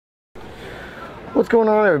What's going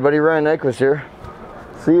on, everybody? Ryan Nyquist here.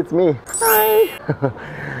 See, it's me. Hi.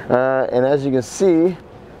 And as you can see,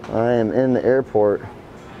 I am in the airport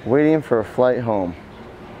waiting for a flight home.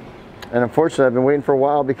 And unfortunately, I've been waiting for a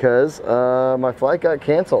while because my flight got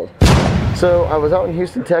canceled. So I was out in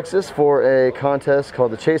Houston, Texas for a contest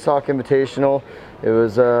called the Chase Hawk Invitational. It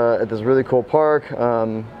was at this really cool park.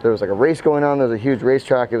 There was like a race going on. There was a huge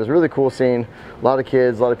racetrack. It was really cool seeing a lot of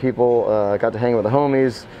kids, a lot of people. Got to hang with the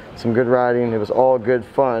homies, some good riding. It was all good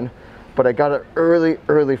fun. But I got an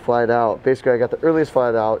early flight out. Basically, I got the earliest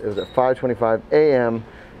flight out. It was at 5:25 a.m.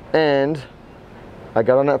 and I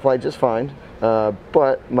got on that flight just fine.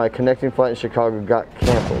 But my connecting flight in Chicago got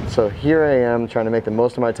canceled. So here I am trying to make the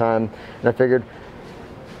most of my time, and I figured,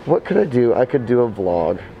 what could I do? I could do a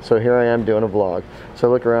vlog. So here I am doing a vlog. So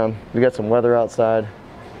look around, we got some weather outside.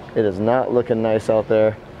 It is not looking nice out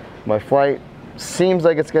there. My flight seems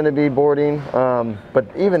like it's gonna be boarding, but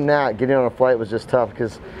even that, getting on a flight was just tough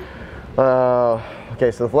because,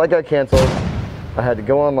 okay, so the flight got canceled. I had to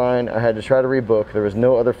go online, I had to try to rebook. There was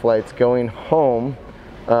no other flights going home.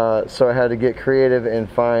 So I had to get creative and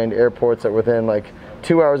find airports that were within like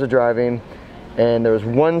 2 hours of driving, and there was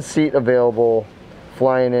one seat available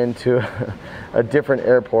flying into a different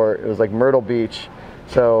airport. It was like Myrtle Beach.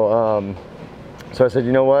 So so I said,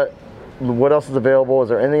 you know what else is available? Is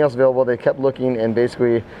there anything else available? They kept looking, and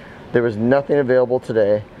basically there was nothing available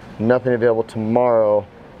today, nothing available tomorrow,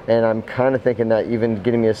 and I'm kind of thinking that even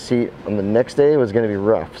getting me a seat on the next day was going to be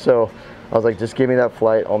rough. So I was like, just give me that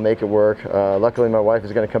flight, I'll make it work. Luckily my wife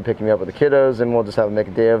is gonna come pick me up with the kiddos, and we'll just have to make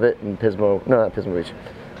a day of it in Pismo, no, not Pismo Beach.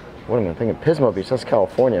 What am I thinking? Pismo Beach, that's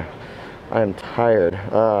California. I am tired.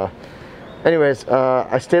 Anyways,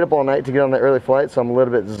 I stayed up all night to get on the early flight, so I'm a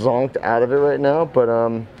little bit zonked out of it right now, but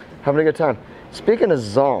having a good time. Speaking of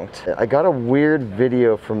zonked, I got a weird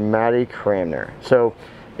video from Matty Cramner. So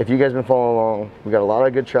if you guys have been following along, we got a lot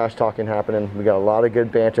of good trash talking happening. We got a lot of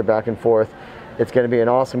good banter back and forth. It's going to be an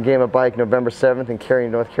awesome game of bike November 7th in Cary,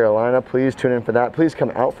 North Carolina. Please tune in for that. Please come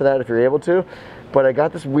out for that if you're able to. But I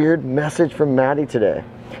got this weird message from Matty today,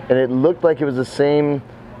 and it looked like it was the same,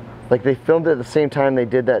 like they filmed it at the same time they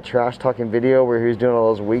did that trash talking video where he was doing all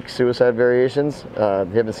those weak suicide variations. If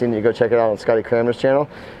you haven't seen it, you go check it out on Matty Cramner's channel.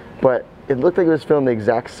 But it looked like it was filmed the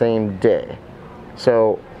exact same day.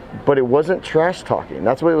 So, but it wasn't trash talking.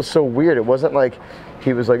 That's what it was so weird. It wasn't like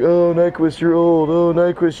he was like, oh, Nyquist, you're old. Oh,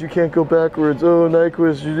 Nyquist, you can't go backwards. Oh,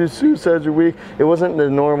 Nyquist, you do suicides are weak. It wasn't the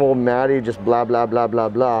normal Matty just blah, blah, blah, blah,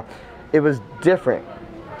 blah. It was different.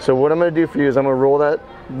 So what I'm going to do for you is I'm going to roll that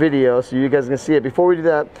video so you guys can see it. Before we do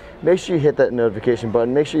that, make sure you hit that notification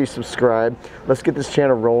button. Make sure you subscribe. Let's get this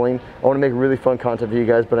channel rolling. I want to make really fun content for you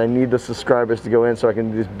guys, but I need the subscribers to go in so I can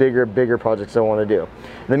do these bigger projects I want to do.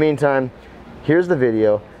 In the meantime, here's the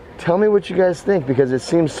video. Tell me what you guys think, because it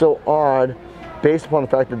seems so odd based upon the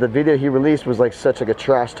fact that the video he released was like such like a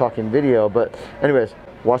trash talking video. But anyways,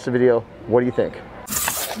 watch the video. What do you think?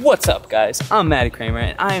 What's up, guys? I'm Matty Cramner,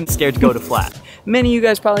 and I am scared to go to flat. Many of you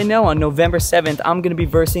guys probably know on November 7th, I'm gonna be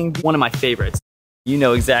versing one of my favorites. You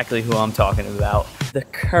know exactly who I'm talking about. The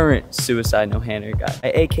current suicide no-hander guy,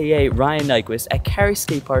 aka Ryan Nyquist at Cary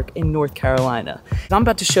Skate Park in North Carolina. I'm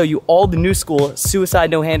about to show you all the new school suicide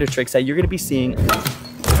no-hander tricks that you're gonna be seeing.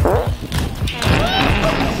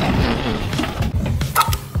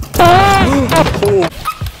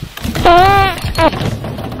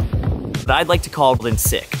 That I'd like to call in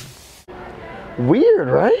sick. Weird,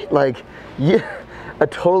 right? Like, yeah, a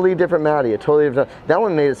totally different Matty, a totally different. That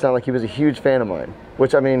one made it sound like he was a huge fan of mine,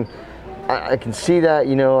 which I mean, I can see that,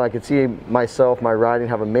 you know, I can see myself, my riding,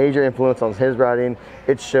 have a major influence on his riding.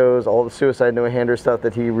 It shows all the suicide no-hander stuff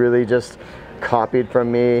that he really just copied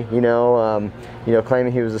from me, you know,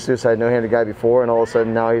 claiming he was a suicide no-hander guy before, and all of a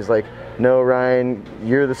sudden now he's like, no, Ryan,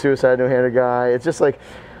 you're the suicide no-hander guy. It's just like,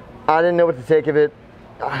 I didn't know what to take of it.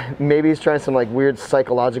 Maybe he's trying some like weird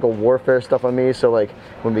psychological warfare stuff on me, so like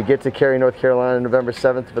when we get to Cary, North Carolina, November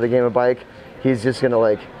 7th for the game of bike, he's just gonna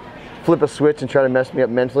like flip a switch and try to mess me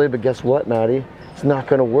up mentally. But guess what, Matty? It's not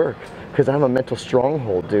gonna work, because I'm a mental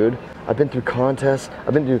stronghold, dude. I've been through contests,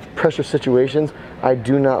 I've been through pressure situations. I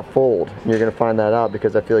do not fold. And you're gonna find that out,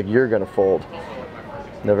 because I feel like you're gonna fold.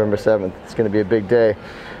 November 7th, it's gonna be a big day.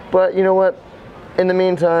 But you know what? In the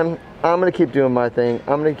meantime, I'm gonna keep doing my thing.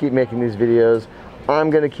 I'm gonna keep making these videos.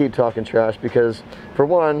 I'm gonna keep talking trash because, for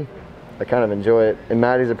one, I kind of enjoy it, and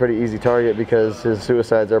Matty's a pretty easy target because his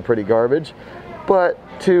suicides are pretty garbage. But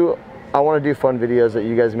two, I want to do fun videos that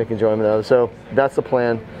you guys make enjoyment of, so that's the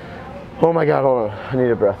plan. Oh my God, hold on, I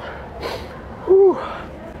need a breath. Whew.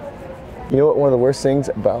 You know what one of the worst things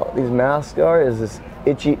about these masks are is this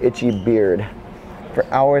itchy beard. for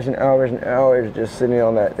hours and hours and hours just sitting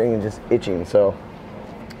on that thing and just itching. So,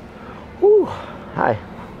 whew, hi.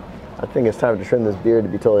 I think it's time to trim this beard, to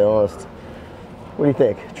be totally honest. What do you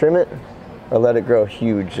think? Trim it or let it grow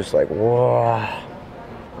huge, just like, whoa. I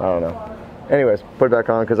don't know. Anyways, put it back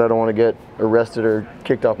on because I don't want to get arrested or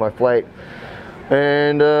kicked off my flight.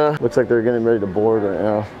 And looks like they're getting ready to board right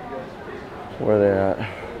now. Where are they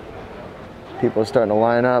at? People are starting to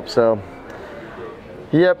line up, so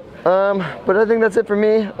yep. But I think that's it for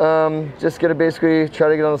me. Just gonna basically try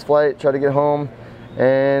to get on this flight, try to get home,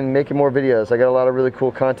 and making more videos. I got a lot of really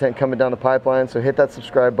cool content coming down the pipeline, so hit that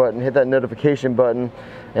subscribe button, hit that notification button,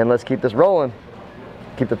 and let's keep this rolling.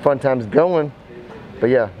 Keep the fun times going. But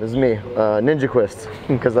yeah, this is me, Nyquist,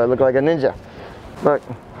 because I look like a ninja. Look.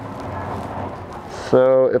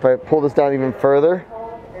 So if I pull this down even further,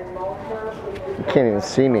 you can't even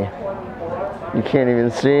see me. You can't even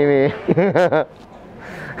see me.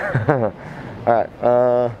 All right,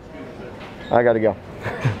 I gotta go.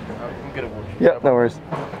 I'm good at work. Yeah, no worries.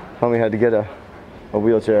 Homie had to get a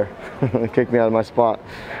wheelchair. Kick me out of my spot.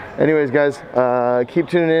 Anyways, guys, keep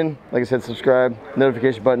tuning in. Like I said, subscribe,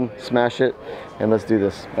 notification button, smash it, and let's do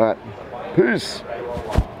this. All right, peace.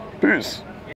 Peace.